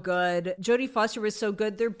so good. Jodie Foster was so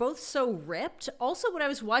good. They're both so ripped. Also, when I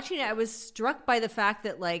was watching it, I was struck by the fact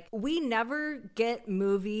that, like, we never get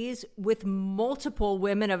movies with multiple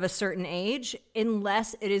women of a certain age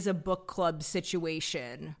unless it is a book club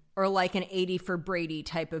situation or like an 80 for Brady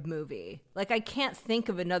type of movie. Like, I can't think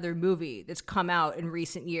of another movie that's come out in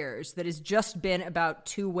recent years that has just been about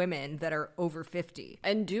 2 women that are over 50.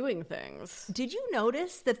 And doing things. Did you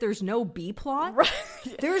notice that there's no B plot? Right.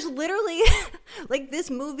 There's literally, like,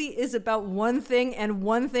 this movie is about one thing and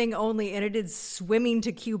one thing only, and it is swimming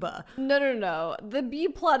to Cuba. No. The B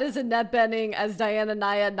plot is Annette Bening as Diana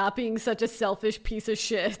Nyad not being such a selfish piece of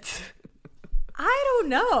shit. I don't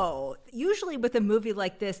know. Usually with a movie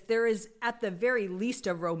like this, there is at the very least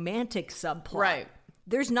a romantic subplot. Right.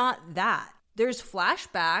 There's not that. There's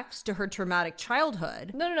flashbacks to her traumatic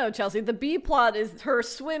childhood. No, Chelsea. The B plot is her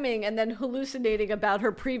swimming and then hallucinating about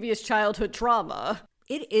her previous childhood trauma.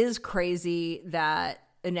 It is crazy that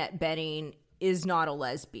Annette Bening is not a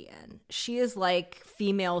lesbian. She is like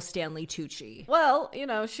female Stanley Tucci. Well,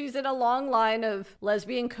 she's in a long line of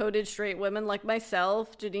lesbian-coded straight women like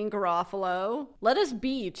myself, Janine Garofalo. Let us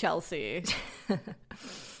be, Chelsea.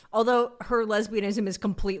 Although her lesbianism is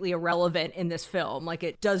completely irrelevant in this film. Like,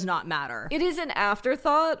 it does not matter. It is an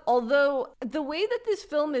afterthought, although the way that this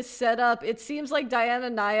film is set up, it seems like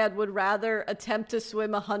Diana Nyad would rather attempt to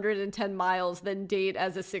swim 110 miles than date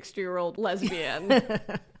as a 60-year-old lesbian.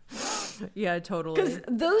 Yeah, totally. Because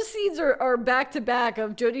those scenes are back to back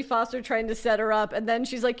of Jodie Foster trying to set her up, and then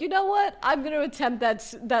she's like, you know what? I'm going to attempt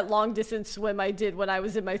that long distance swim I did when I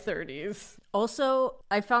was in my 30s. Also,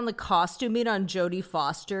 I found the costuming on Jodie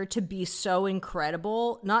Foster to be so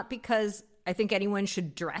incredible, not because I think anyone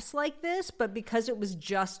should dress like this, but because it was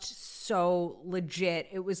just so legit.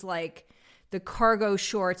 It was like the cargo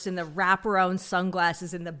shorts and the wraparound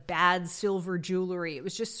sunglasses and the bad silver jewelry. It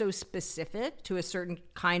was just so specific to a certain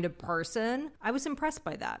kind of person. I was impressed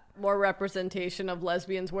by that. More representation of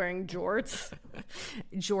lesbians wearing jorts.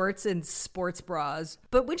 Jorts and sports bras.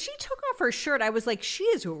 But when she took off her shirt, I was like, she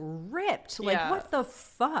is ripped. Like, Yeah. what the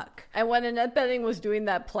fuck? And when Annette Bening was doing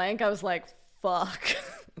that plank, I was like, fuck.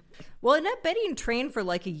 Well, Annette Bening trained for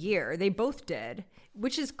like a year. They both did.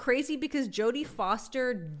 Which is crazy because Jodie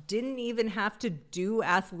Foster didn't even have to do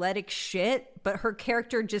athletic shit, but her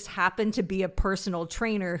character just happened to be a personal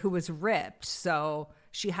trainer who was ripped. So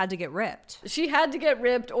she had to get ripped. She had to get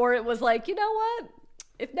ripped, or it was like, you know what?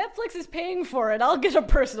 If Netflix is paying for it, I'll get a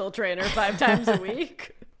personal trainer 5 times a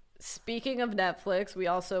week. Speaking of Netflix, we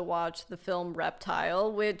also watched the film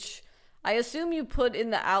Reptile, which I assume you put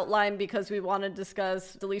in the outline because we want to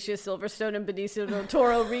discuss Alicia Silverstone and Benicio del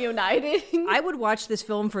Toro reuniting. I would watch this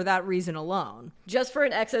film for that reason alone. Just for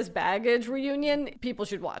an excess baggage reunion, people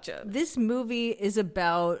should watch it. This movie is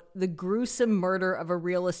about the gruesome murder of a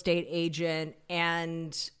real estate agent,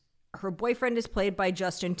 and her boyfriend is played by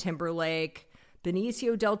Justin Timberlake.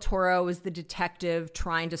 Benicio del Toro is the detective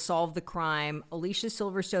trying to solve the crime. Alicia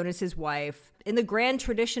Silverstone is his wife. In the grand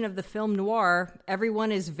tradition of the film noir,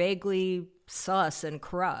 everyone is vaguely sus and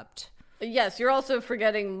corrupt. Yes, you're also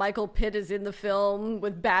forgetting Michael Pitt is in the film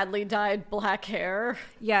with badly dyed black hair.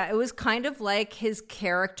 Yeah, it was kind of like his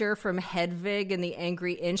character from Hedwig and the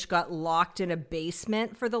Angry Inch got locked in a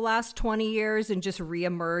basement for the last 20 years and just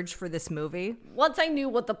reemerged for this movie. Once I knew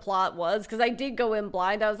what the plot was, because I did go in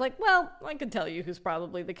blind, I was like, well, I could tell you who's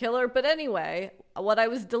probably the killer. But anyway, what I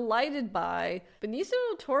was delighted by, Benicio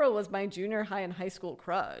del Toro was my junior high and high school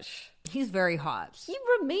crush. He's very hot. He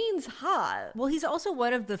remains hot. Well, he's also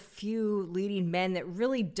one of the few leading men that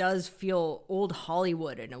really does feel old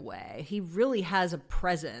Hollywood in a way. He really has a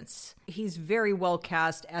presence. He's very well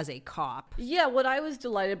cast as a cop. Yeah, what I was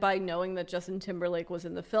delighted by knowing that Justin Timberlake was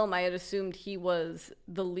in the film, I had assumed he was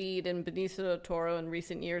the lead, and Benicio del Toro in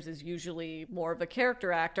recent years is usually more of a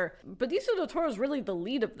character actor. Benicio del Toro is really the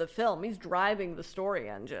lead of the film. He's driving the story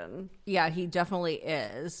engine. Yeah, he definitely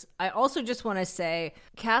is. I also just want to say,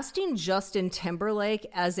 casting Justin Timberlake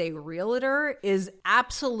as a realtor is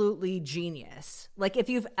absolutely genius. Like, if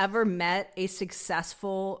you've ever met a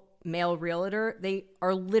successful male realtor, they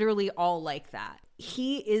are literally all like that.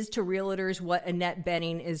 He is to realtors what Annette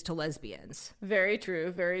Bening is to lesbians. Very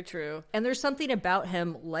true, very true. And there's something about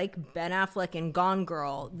him, like Ben Affleck in Gone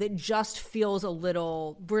Girl, that just feels a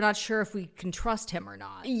little, we're not sure if we can trust him or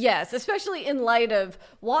not. Yes, especially in light of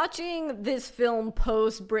watching this film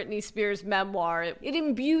post Britney Spears' memoir. It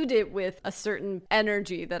imbued it with a certain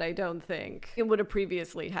energy that I don't think it would have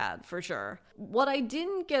previously had, for sure. What I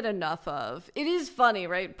didn't get enough of, it is funny,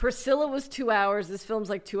 right? Priscilla was 2 hours. This film's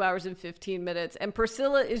like 2 hours and 15 minutes. And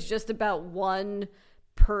Priscilla is just about one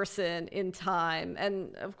person in time.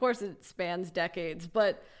 And of course, it spans decades.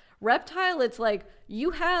 But Reptile, it's like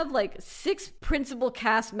you have like 6 principal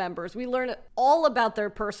cast members. We learn all about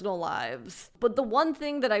their personal lives. But the one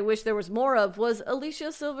thing that I wish there was more of was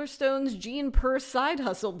Alicia Silverstone's Jean Purse side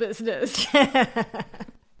hustle business.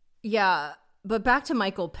 Yeah. But back to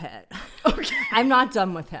Michael Pitt. Okay. I'm not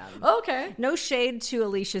done with him. Okay. No shade to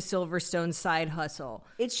Alicia Silverstone's side hustle.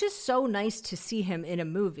 It's just so nice to see him in a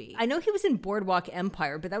movie. I know he was in Boardwalk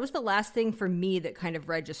Empire, but that was the last thing for me that kind of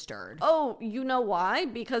registered. Oh, you know why?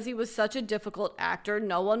 Because he was such a difficult actor,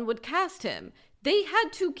 no one would cast him. They had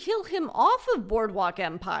to kill him off of Boardwalk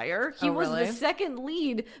Empire. He was really? the second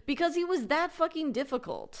lead because he was that fucking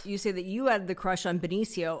difficult. You say that you had the crush on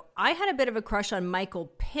Benicio. I had a bit of a crush on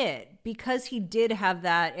Michael Pitt because he did have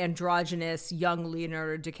that androgynous young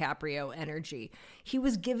Leonardo DiCaprio energy. He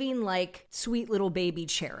was giving like sweet little baby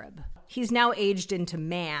cherub. He's now aged into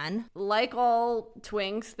man. Like all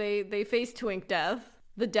twinks, they face twink death.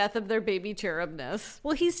 the death of their baby cherubness.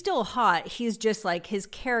 Well, he's still hot. He's just like, his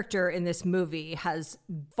character in this movie has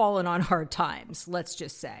fallen on hard times, let's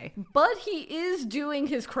just say. But he is doing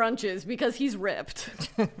his crunches because he's ripped.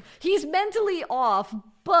 He's mentally off,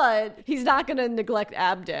 but he's not going to neglect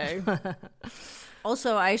ab day.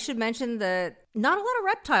 Also, I should mention that not a lot of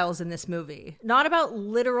reptiles in this movie. Not about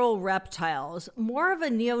literal reptiles, more of a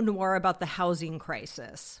neo-noir about the housing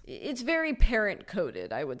crisis. It's very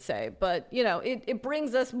parent-coded, I would say. But, you know, it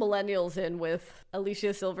brings us millennials in with Alicia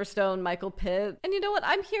Silverstone, Michael Pitt. And you know what?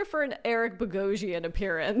 I'm here for an Eric Bogosian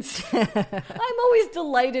appearance. I'm always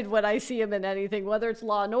delighted when I see him in anything, whether it's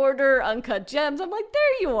Law & Order, Uncut Gems. I'm like,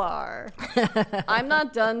 there you are. I'm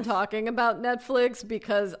not done talking about Netflix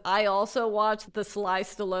because I also watched the Sly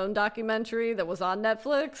Stallone documentary that was on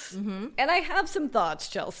Netflix. And I have some thoughts,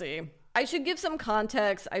 Chelsea. I should give some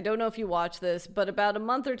context. I don't know if you watched this, but about a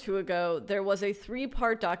month or two ago, there was a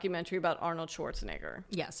 3-part documentary about Arnold Schwarzenegger.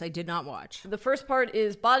 Yes, I did not watch. The first part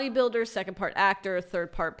is bodybuilder, second part actor,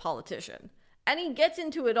 third part politician. And he gets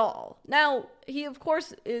into it all. Now, he of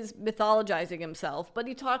course is mythologizing himself, but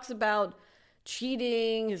he talks about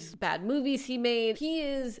cheating, his bad movies he made. He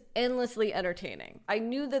is endlessly entertaining. I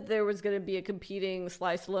knew that there was going to be a competing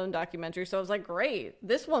Sly Stallone documentary, so I was like, great,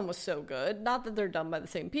 this one was so good. Not that they're done by the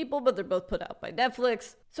same people, but they're both put out by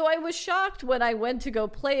Netflix. So I was shocked when I went to go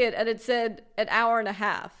play it and it said an hour and a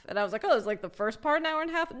half. And I was like, oh, it's like the first part an hour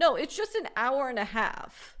and a half? No, it's just an hour and a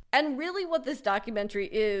half. And really what this documentary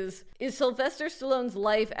is Sylvester Stallone's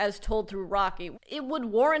life as told through Rocky. It would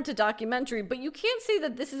warrant a documentary, but you can't say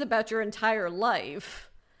that this is about your entire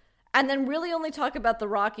life and then really only talk about the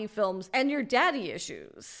Rocky films and your daddy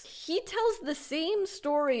issues. He tells the same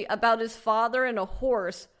story about his father and a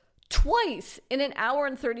horse twice in an hour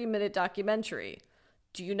and 30-minute documentary.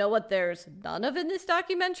 Do you know what there's none of in this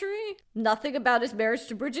documentary? Nothing about his marriage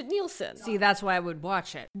to Bridget Nielsen. See, that's why I would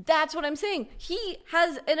watch it. That's what I'm saying. He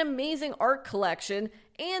has an amazing art collection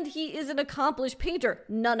and he is an accomplished painter.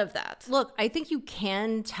 None of that. Look, I think you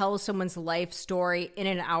can tell someone's life story in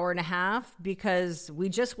an hour and a half because we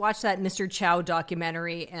just watched that Mr. Chow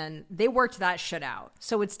documentary and they worked that shit out.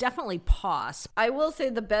 So it's definitely pos. I will say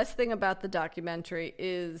the best thing about the documentary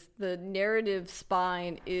is the narrative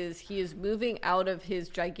spine is he is moving out of his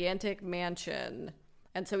gigantic mansion.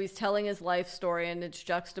 And so he's telling his life story and it's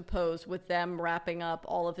juxtaposed with them wrapping up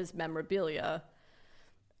all of his memorabilia.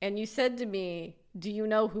 And you said to me, do you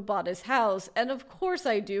know who bought his house? And of course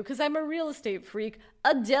I do, because I'm a real estate freak.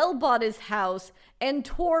 Adele bought his house and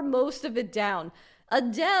tore most of it down.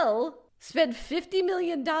 Adele spent $50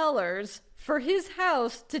 million for his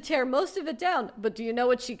house to tear most of it down. But do you know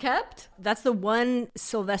what she kept? That's the one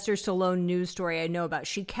Sylvester Stallone news story I know about.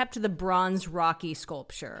 She kept the bronze Rocky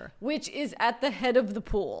sculpture, which is at the head of the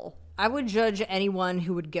pool. I would judge anyone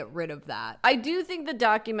who would get rid of that. I do think the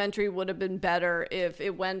documentary would have been better if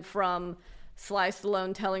it went from Sly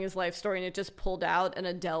Stallone telling his life story and it just pulled out and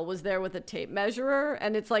Adele was there with a tape measure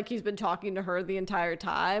and it's like he's been talking to her the entire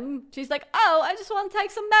time. She's like, oh, I just want to take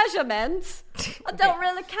some measurements. I don't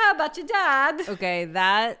really care about your dad. Okay,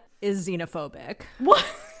 that is xenophobic. What?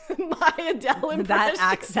 My Adele impression? That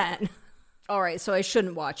accent. All right, so I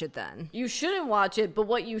shouldn't watch it then. You shouldn't watch it, but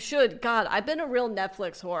what you should, God, I've been a real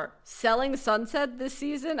Netflix whore. Selling Sunset this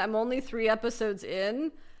season, I'm only 3 episodes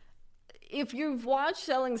in. If you've watched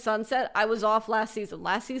Selling Sunset, I was off last season.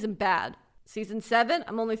 Last season, bad. Season 7,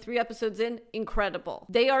 I'm only 3 episodes in, incredible.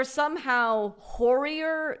 They are somehow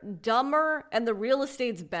hoarier, dumber, and the real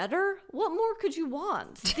estate's better? What more could you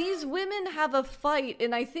want? These women have a fight,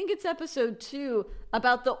 and I think it's episode 2,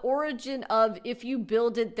 about the origin of if you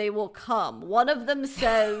build it, they will come. One of them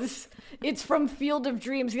says it's from Field of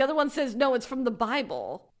Dreams. The other one says, no, it's from the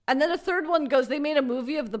Bible. And then a third one goes, they made a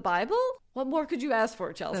movie of the Bible? What more could you ask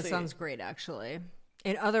for, Chelsea? That sounds great, actually.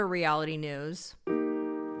 In other reality news...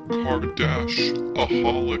 Kardashians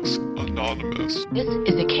Anonymous. This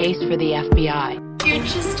is a case for the FBI. You're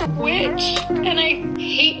just a witch, and I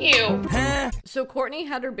hate you. So Courtney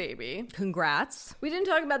had her baby. Congrats. We didn't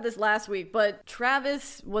talk about this last week, but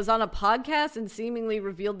Travis was on a podcast and seemingly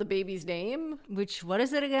revealed the baby's name. Which, what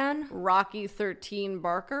is it again? Rocky 13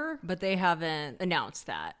 Barker. But they haven't announced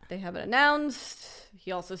that. They haven't announced.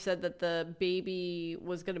 He also said that the baby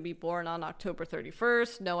was going to be born on October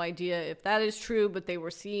 31st. No idea if that is true, but they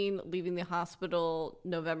were seen leaving the hospital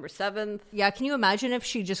November 7th. Yeah, can you imagine if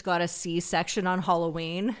she just got a C-section on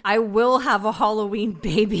Halloween? I will have a Halloween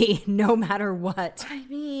baby no matter what. I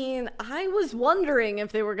mean, I was wondering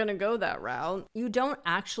if they were going to go that route. You don't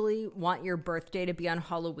actually want your birthday to be on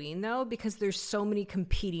Halloween, though, because there's so many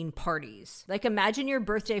competing parties. Like, imagine your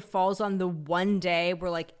birthday falls on the one day where,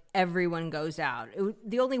 like, everyone goes out.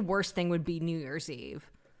 The only worst thing would be New Year's Eve.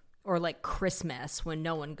 Or like Christmas when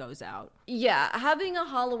no one goes out. Yeah, having a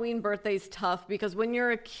Halloween birthday is tough because when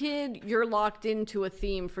you're a kid, you're locked into a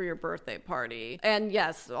theme for your birthday party. And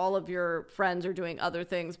yes, all of your friends are doing other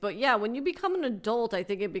things. But yeah, when you become an adult, I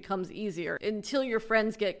think it becomes easier until your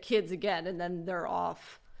friends get kids again and then they're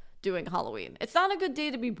off doing Halloween. It's not a good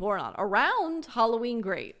day to be born on. Around Halloween,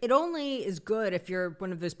 great. It only is good if you're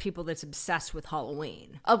one of those people that's obsessed with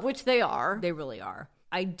Halloween. Of which they are. They really are.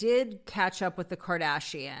 I did catch up with the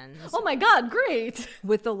Kardashians. Oh my God, great.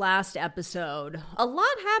 With the last episode. A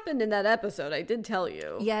lot happened in that episode, I did tell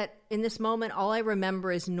you. Yet, in this moment, all I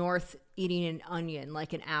remember is North eating an onion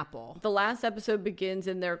like an apple. The last episode begins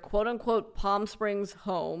in their quote-unquote Palm Springs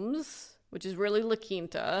homes, which is really La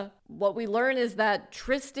Quinta. What we learn is that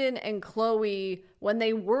Tristan and Chloe, when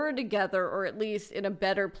they were together, or at least in a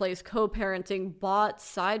better place co-parenting, bought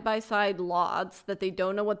side-by-side lots that they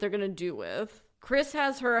don't know what they're going to do with. Kris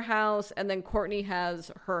has her house, and then Kourtney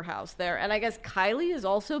has her house there. And I guess Kylie is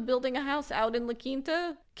also building a house out in La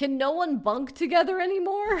Quinta. Can no one bunk together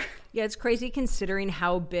anymore? Yeah, it's crazy considering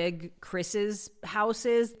how big Kris's house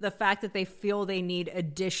is. The fact that they feel they need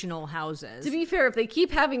additional houses. To be fair, if they keep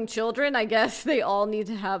having children, I guess they all need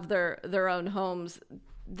to have their own homes.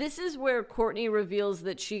 This is where Kourtney reveals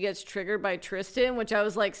that she gets triggered by Tristan, which I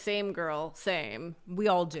was like, same girl, same. We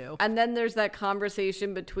all do. And then there's that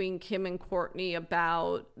conversation between Kim and Kourtney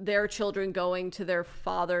about their children going to their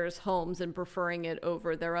father's homes and preferring it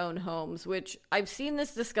over their own homes, which I've seen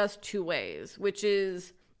this discussed two ways, which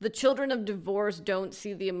is the children of divorce don't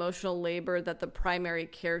see the emotional labor that the primary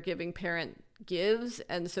caregiving parent gives,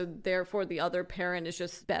 and so therefore the other parent is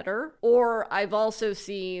just better. Or I've also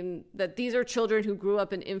seen that these are children who grew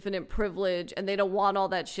up in infinite privilege and they don't want all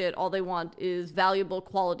that shit. All they want is valuable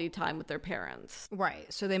quality time with their parents. Right.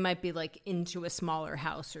 So they might be like into a smaller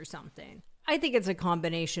house or something. I think it's a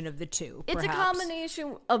combination of the two. It's perhaps. a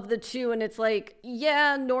combination of the two, and it's like,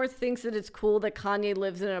 yeah, North thinks that it's cool that Kanye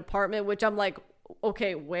lives in an apartment, which I'm like,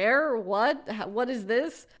 okay, where? What is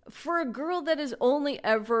this? For a girl that has only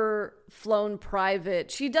ever flown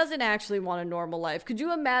private, she doesn't actually want a normal life. Could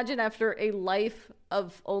you imagine after a life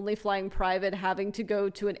of only flying private having to go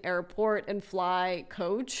to an airport and fly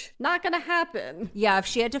coach? Not gonna happen. Yeah, if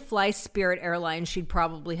she had to fly Spirit Airlines, she'd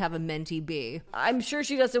probably have a Mentee B. I'm sure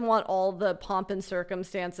she doesn't want all the pomp and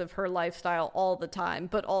circumstance of her lifestyle all the time,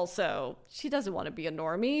 but also she doesn't want to be a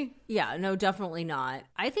normie. Yeah, no, definitely not.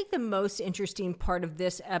 I think the most interesting part of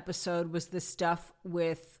this episode was the stuff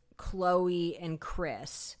with Chloe and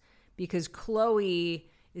Kris, because Chloe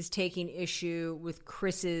is taking issue with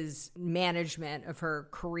Kris's management of her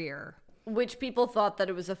career. Which people thought that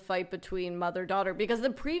it was a fight between mother-daughter, because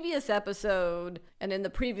the previous episode, and in the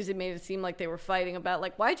previews it made it seem like they were fighting about,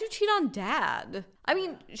 like, why'd you cheat on dad? I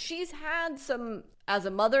mean, she's had some, as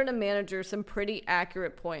a mother and a manager, some pretty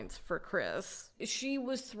accurate points for Kris. She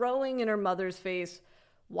was throwing in her mother's face,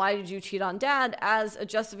 why did you cheat on dad, as a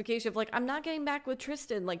justification of like, I'm not getting back with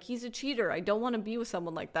Tristan. Like, he's a cheater. I don't want to be with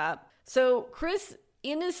someone like that. So Kris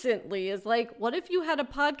innocently is like, what if you had a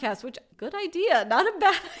podcast? Which, good idea, not a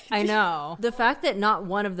bad idea. I know. The fact that not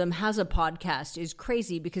one of them has a podcast is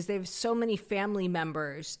crazy because they have so many family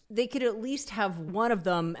members. They could at least have one of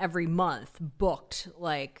them every month booked,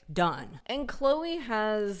 like, done. And Chloe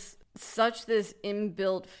has such this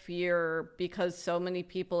inbuilt fear because so many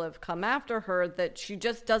people have come after her that she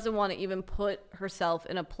just doesn't want to even put herself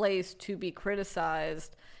in a place to be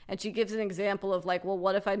criticized. And she gives an example of like, well,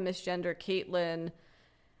 what if I misgender Caitlyn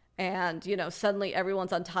and, you know, suddenly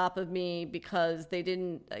everyone's on top of me because they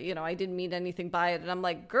didn't, you know, I didn't mean anything by it. And I'm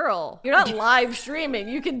like, girl, you're not live streaming.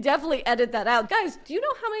 You can definitely edit that out. Guys, do you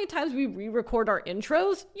know how many times we re-record our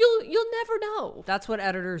intros? You'll never know. That's what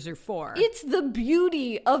editors are for. It's the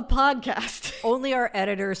beauty of podcast. Only our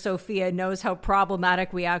editor, Sophia, knows how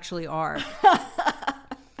problematic we actually are.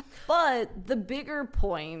 But the bigger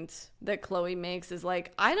point that Chloe makes is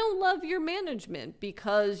like, I don't love your management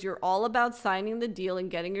because you're all about signing the deal and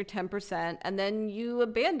getting your 10%, and then you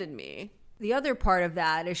abandoned me. The other part of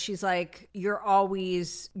that is she's like, you're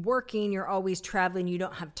always working, you're always traveling, you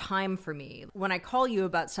don't have time for me. When I call you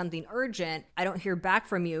about something urgent, I don't hear back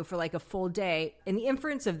from you for like a full day. And the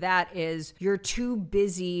inference of that is you're too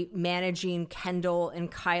busy managing Kendall and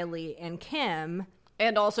Kylie and Kim.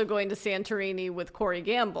 And also going to Santorini with Corey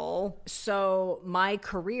Gamble. So my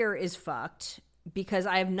career is fucked because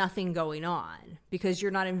I have nothing going on, because you're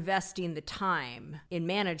not investing the time in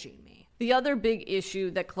managing me. The other big issue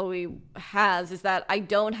that Chloe has is that I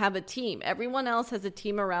don't have a team. Everyone else has a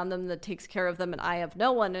team around them that takes care of them, and I have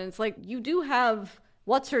no one. And it's like, you do have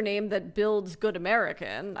what's her name that builds Good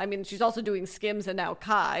American. I mean, she's also doing Skims and now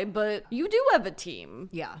Kai, but you do have a team.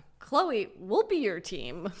 Yeah. Chloe, we'll be your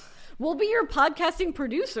team. We'll be your podcasting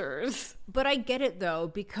producers. But I get it, though,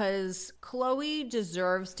 because Chloe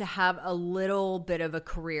deserves to have a little bit of a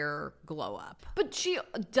career glow up. But she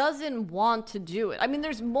doesn't want to do it. I mean,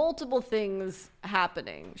 there's multiple things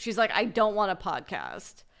happening. She's like, I don't want a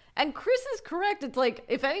podcast. And Chris is correct. It's like,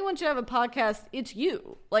 if anyone should have a podcast, it's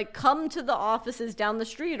you. Like, come to the offices down the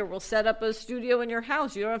street or we'll set up a studio in your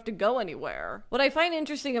house. You don't have to go anywhere. What I find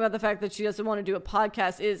interesting about the fact that she doesn't want to do a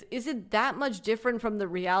podcast is it that much different from the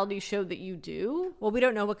reality show that you do? Well, we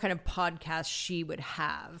don't know what kind of podcast she would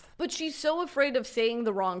have. But she's so afraid of saying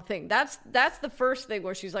the wrong thing. That's the first thing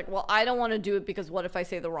where she's like, well, I don't want to do it because what if I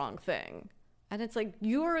say the wrong thing? And it's like,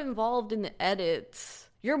 you're involved in the edits.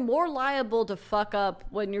 You're more liable to fuck up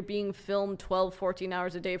when you're being filmed 12, 14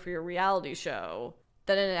 hours a day for your reality show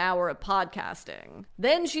than in an hour of podcasting.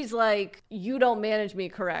 Then she's like, you don't manage me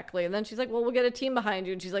correctly. And then she's like, well, we'll get a team behind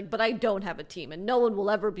you. And she's like, but I don't have a team and no one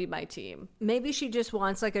will ever be my team. Maybe she just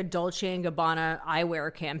wants like a Dolce & Gabbana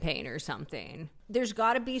eyewear campaign or something. There's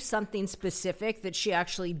got to be something specific that she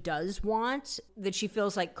actually does want that she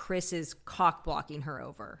feels like Chris is cock blocking her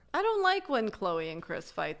over. I don't like when Chloe and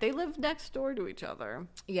Chris fight. They live next door to each other.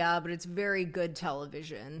 Yeah, but it's very good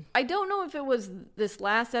television. I don't know if it was this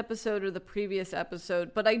last episode or the previous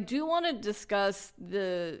episode, but I do want to discuss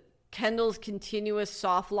the Kendall's continuous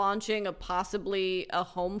soft launching of possibly a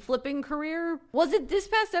home flipping career. Was it this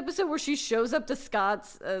past episode where she shows up to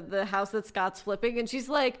Scott's, the house that Scott's flipping, and she's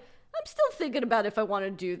like, I'm still thinking about if I want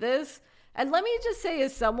to do this. And let me just say,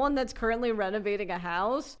 as someone that's currently renovating a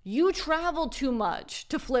house, you travel too much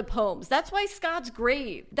to flip homes. That's why Scott's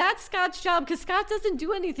great. That's Scott's job, because Scott doesn't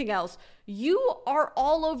do anything else. You are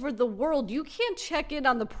all over the world. You can't check in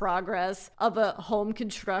on the progress of a home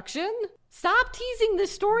construction. Stop teasing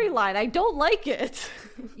this storyline. I don't like it.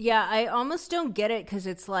 Yeah, I almost don't get it because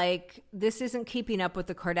it's like, this isn't keeping up with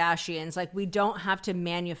the Kardashians. Like, we don't have to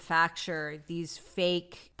manufacture these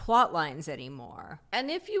fake plot lines anymore. And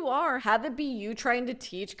if you are, have it be you trying to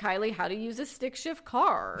teach Kylie how to use a stick shift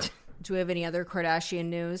car. Do we have any other Kardashian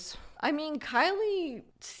news? I mean, Kylie,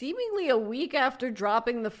 seemingly a week after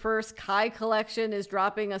dropping the first Kai collection, is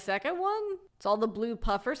dropping a second one. It's all the blue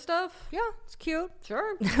puffer stuff. Yeah, it's cute.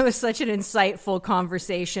 Sure. That was such an insightful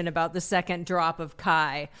conversation about the second drop of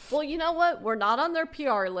Kai. Well, you know what? We're not on their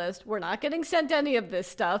PR list. We're not getting sent any of this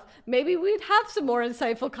stuff. Maybe we'd have some more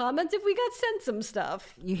insightful comments if we got sent some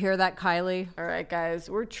stuff. You hear that, Kylie? All right, guys.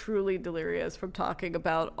 We're truly delirious from talking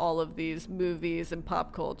about all of these movies and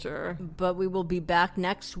pop culture. But we will be back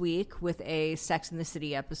next week with a Sex and the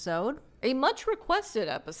City episode. A much requested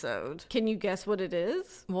episode. Can you guess what it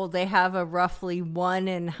is? Well, they have a roughly 1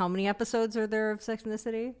 in how many episodes are there of Sex and the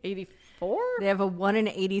City? 84? They have a 1 in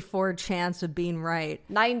 84 chance of being right.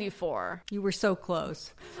 94. You were so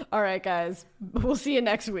close. All right, guys. We'll see you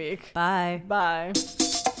next week. Bye. Bye.